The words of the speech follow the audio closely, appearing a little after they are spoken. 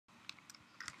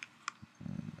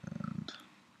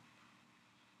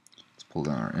pull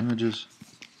down our images.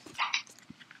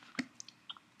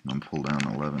 I'm going to pull down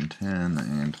 1110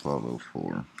 and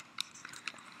 1204.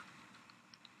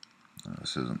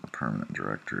 This isn't the permanent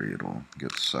directory. It'll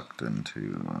get sucked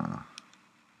into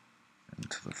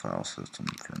the file system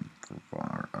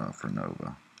for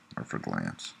Nova, or for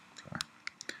Glance. Sorry.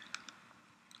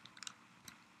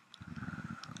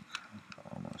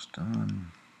 Almost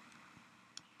done.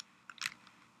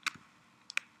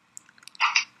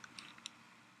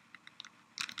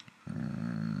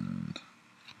 And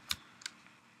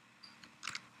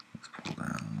let's pull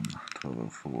down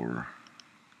 1204.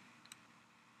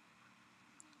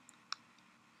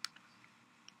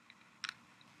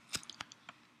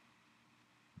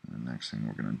 Next thing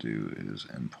we're going to do is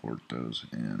import those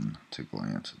in to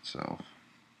Glance itself.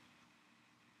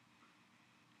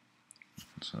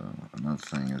 So another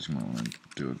thing is you might want to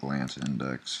do a Glance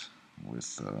index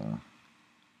with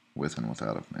and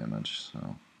without an image.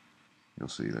 So you'll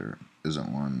see there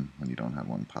isn't one when you don't have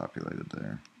one populated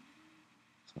there.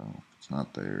 So if it's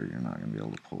not there, you're not going to be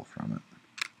able to pull from it.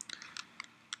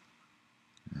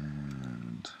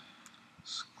 And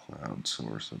this cloud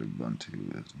source at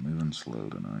Ubuntu is moving slow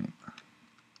tonight.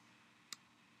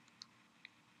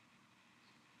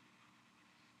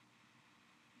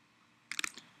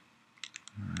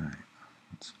 Alright,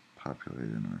 let's populate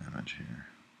in our image here.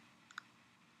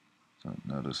 So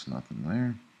notice nothing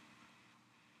there.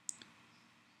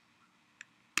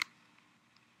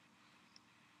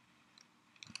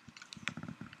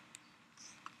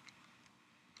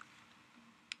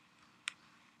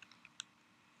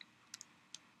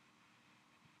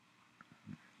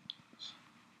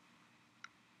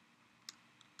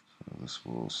 So this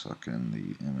will suck in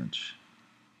the image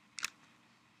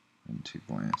into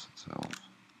Glance itself.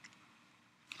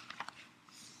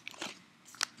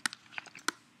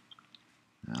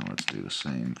 Now let's do the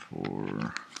same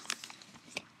for,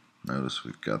 notice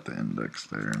we've got the index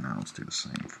there. Now let's do the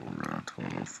same for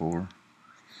 1204.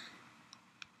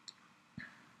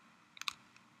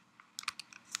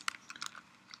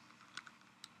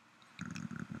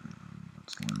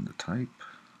 Let's learn to type.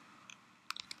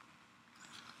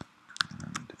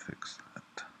 I need to fix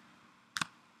that.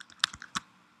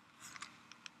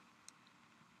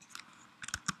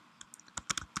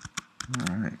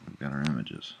 Alright, we've got our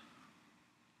images.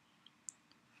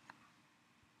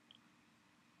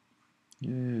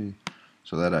 Yay!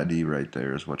 So that ID right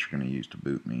there is what you're going to use to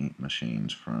boot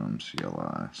machines from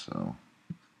CLI. So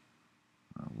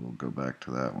we'll go back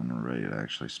to that when we're ready to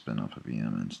actually spin up a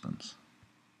VM instance.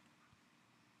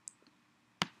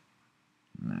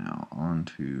 Now on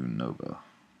to Nova.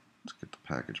 Let's get the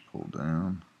package pulled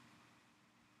down.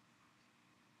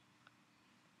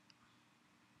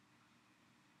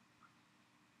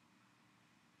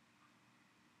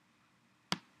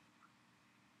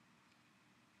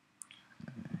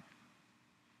 Okay.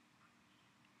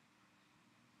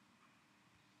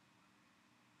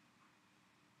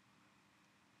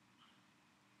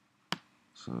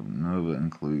 So Nova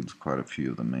includes quite a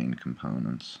few of the main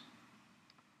components.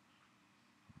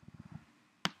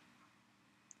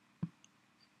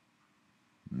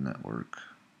 Network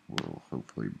will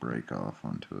hopefully break off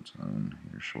onto its own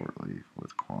here shortly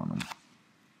with Quantum.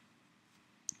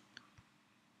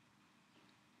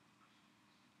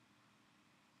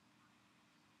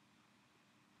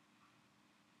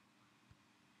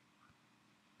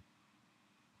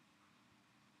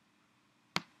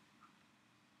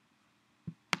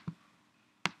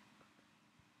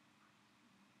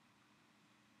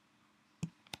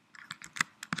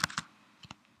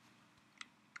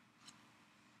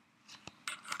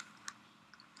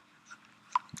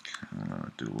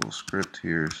 Do a little script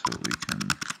here so that we can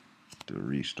do a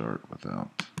restart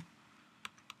without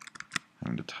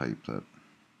having to type that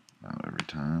out every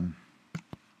time.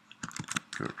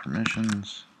 Go to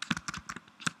permissions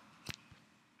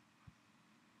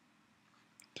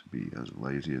to be as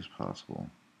lazy as possible.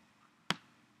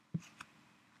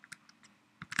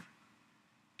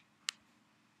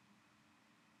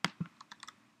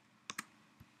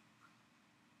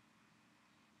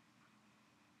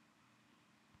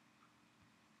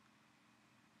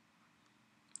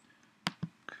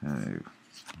 Okay,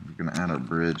 we're going to add our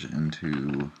bridge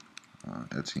into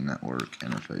Etsy network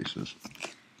interfaces.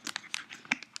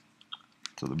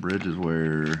 So the bridge is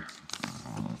where,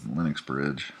 Linux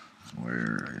bridge,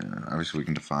 where obviously we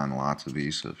can define lots of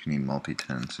these, so if you need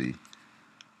multi-tenancy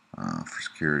for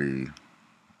security,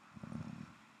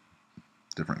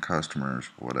 different customers,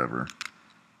 whatever,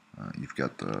 you've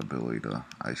got the ability to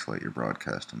isolate your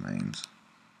broadcast domains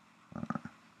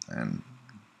and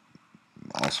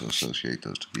also associate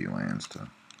those to VLANs to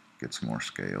get some more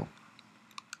scale.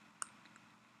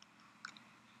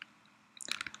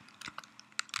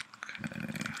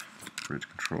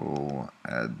 control,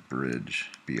 add bridge,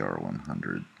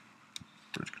 BR100,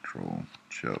 bridge control,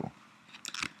 show.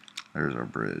 There's our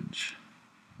bridge.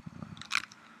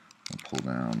 I'll pull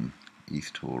down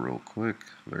ETH tool real quick.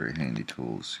 Very handy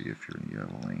tool to see if you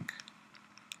have a link.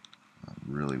 I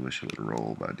really wish it would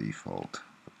roll by default,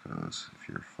 because if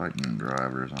you're fighting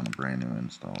drivers on a brand new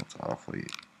install, it's awfully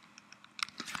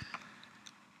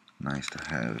nice to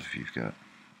have if you've got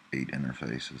 8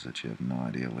 interfaces that you have no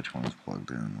idea which one is plugged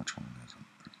in and which one isn't.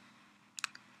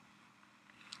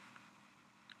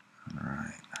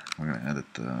 Alright, we're going to edit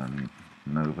the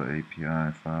Nova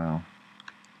API file,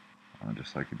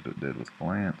 just like we did with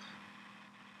Glance.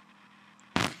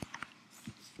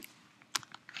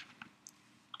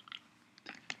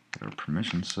 Get our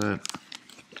permission set.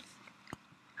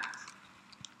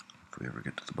 If we ever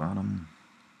get to the bottom,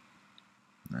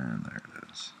 and there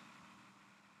it is.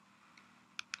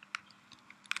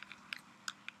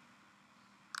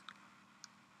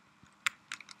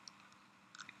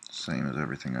 Same as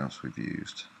everything else we've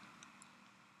used.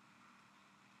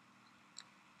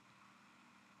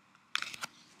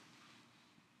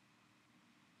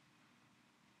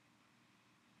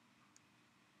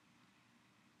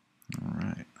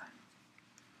 Alright.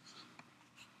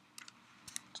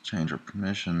 Let's change our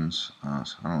permissions.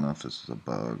 So I don't know if this is a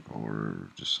bug or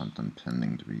just something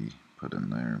pending to be put in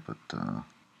there, but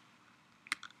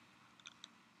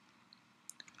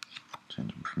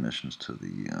changing permissions to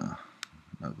the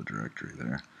Nova directory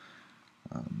there.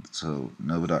 So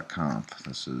nova.conf,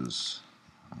 this is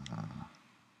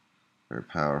very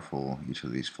powerful. Each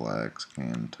of these flags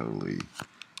can totally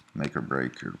make or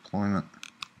break your deployment.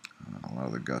 A lot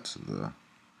of the guts of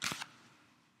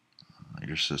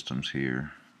your systems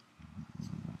here.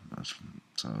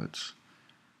 So it's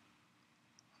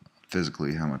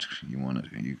physically how much you want it.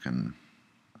 You can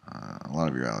a lot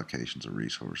of your allocations of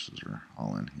resources are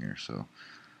all in here. So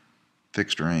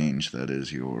fixed range, that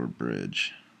is your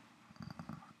bridge.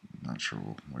 Not sure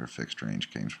where fixed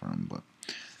range came from, but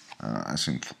I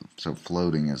assume so.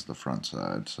 Floating is the front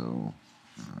side, so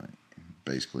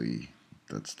basically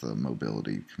that's the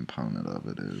mobility component of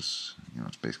it. Is, you know,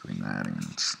 it's basically matting.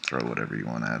 It's throw whatever you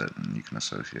want at it, and you can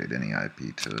associate any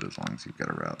IP to it as long as you've got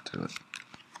a route to it.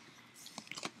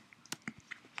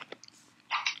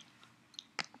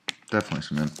 Definitely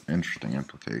some interesting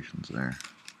implications there.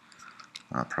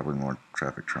 Probably more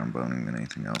traffic tromboning than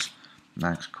anything else.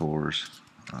 Max cores,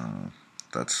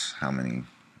 that's how many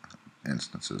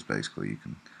instances basically you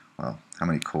can, well, how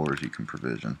many cores you can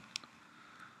provision.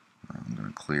 I'm going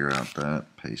to clear out that,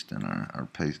 paste in our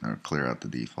clear out the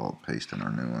default, paste in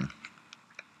our new one.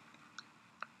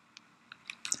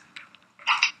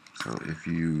 So if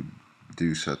you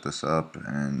do set this up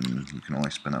and you can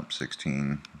only spin up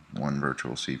 16 one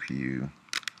virtual CPU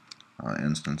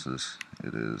instances,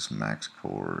 it is max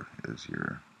core is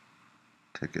your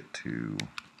ticket to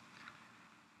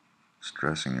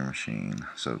stressing your machine.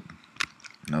 So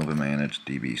Nova Manage,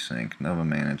 DB Sync. Nova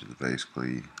Manage is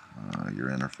basically your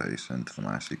interface into the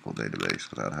MySQL database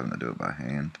without having to do it by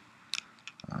hand.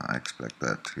 I expect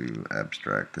that to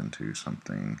abstract into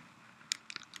something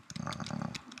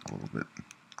a little bit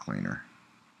cleaner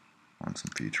on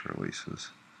some future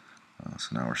releases.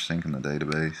 So now we're syncing the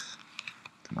database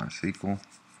to MySQL,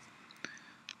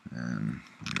 and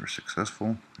we were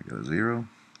successful. We got a 0,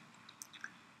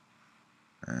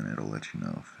 and it'll let you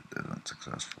know if it isn't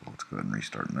successful. Let's go ahead and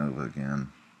restart Nova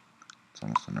again. It's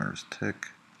almost a nervous tick.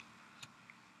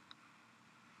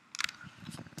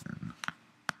 And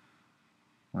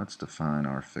let's define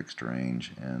our fixed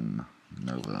range in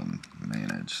Nova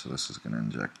Manage. So this is going to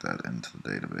inject that into the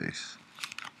database.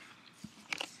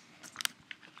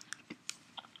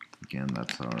 Again,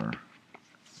 that's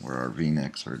where our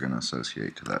VNICs are going to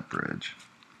associate to that bridge.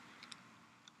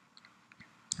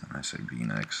 And I say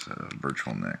VNICs,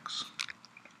 virtual NICs.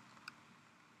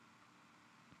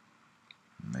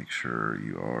 Make sure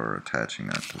you are attaching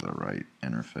that to the right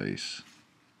interface,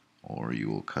 or you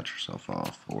will cut yourself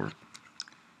off, or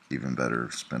even better,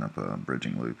 spin up a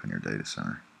bridging loop in your data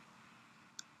center.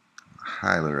 I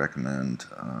highly recommend,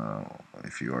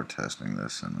 if you are testing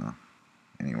this in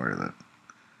anywhere that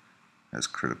has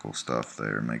critical stuff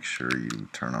there, make sure you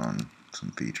turn on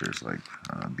some features like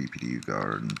BPDU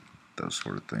guard and those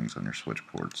sort of things on your switch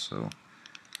ports, so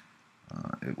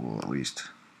it will at least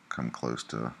come close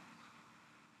to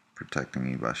protecting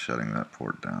you by shutting that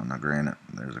port down. Now granted,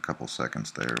 there's a couple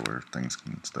seconds there where things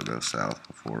can still go south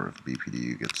before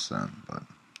BPDU gets sent, but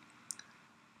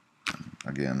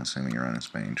again, assuming you're running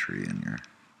spanning tree in your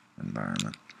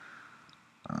environment,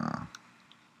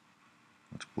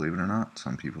 which, believe it or not,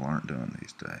 some people aren't doing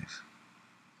these days.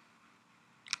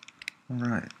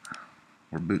 Alright,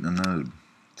 we're booting a node.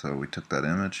 So we took that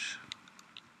image,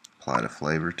 applied a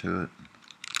flavor to it,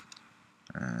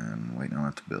 and waiting on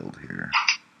it to build here.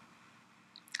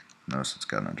 Notice it's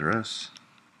got an address,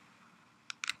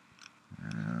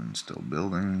 and still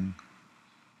building.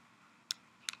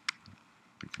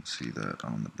 We can see that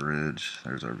on the bridge.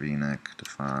 There's our VNet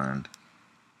defined.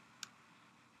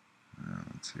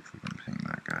 Let's see if we can ping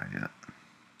that guy yet.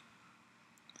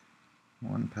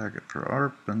 One packet for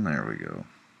ARP, and there we go.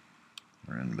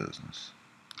 We're in business.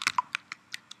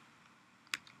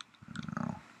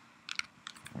 Now,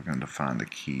 we're going to define the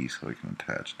key so we can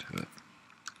attach to it.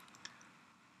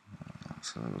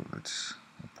 So it's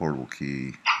a portable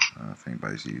key. If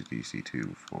anybody's used EC2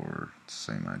 before, it's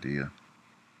the same idea.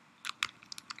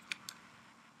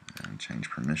 And change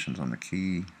permissions on the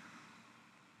key.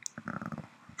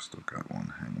 I've still got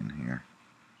one hanging here.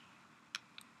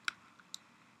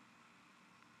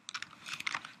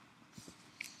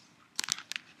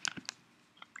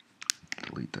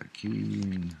 Delete that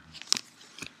key.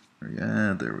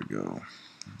 Yeah, there we go.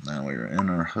 Now we are in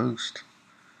our host.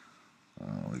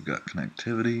 We've got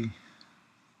connectivity.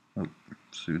 Oh,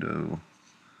 sudo.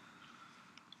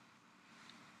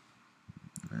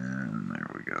 And there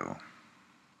we go.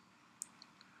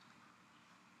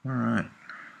 Alright.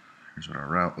 Here's what our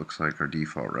route looks like. Our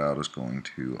default route is going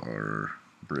to our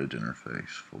bridge interface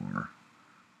for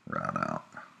route out.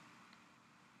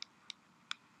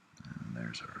 And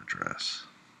there's our address.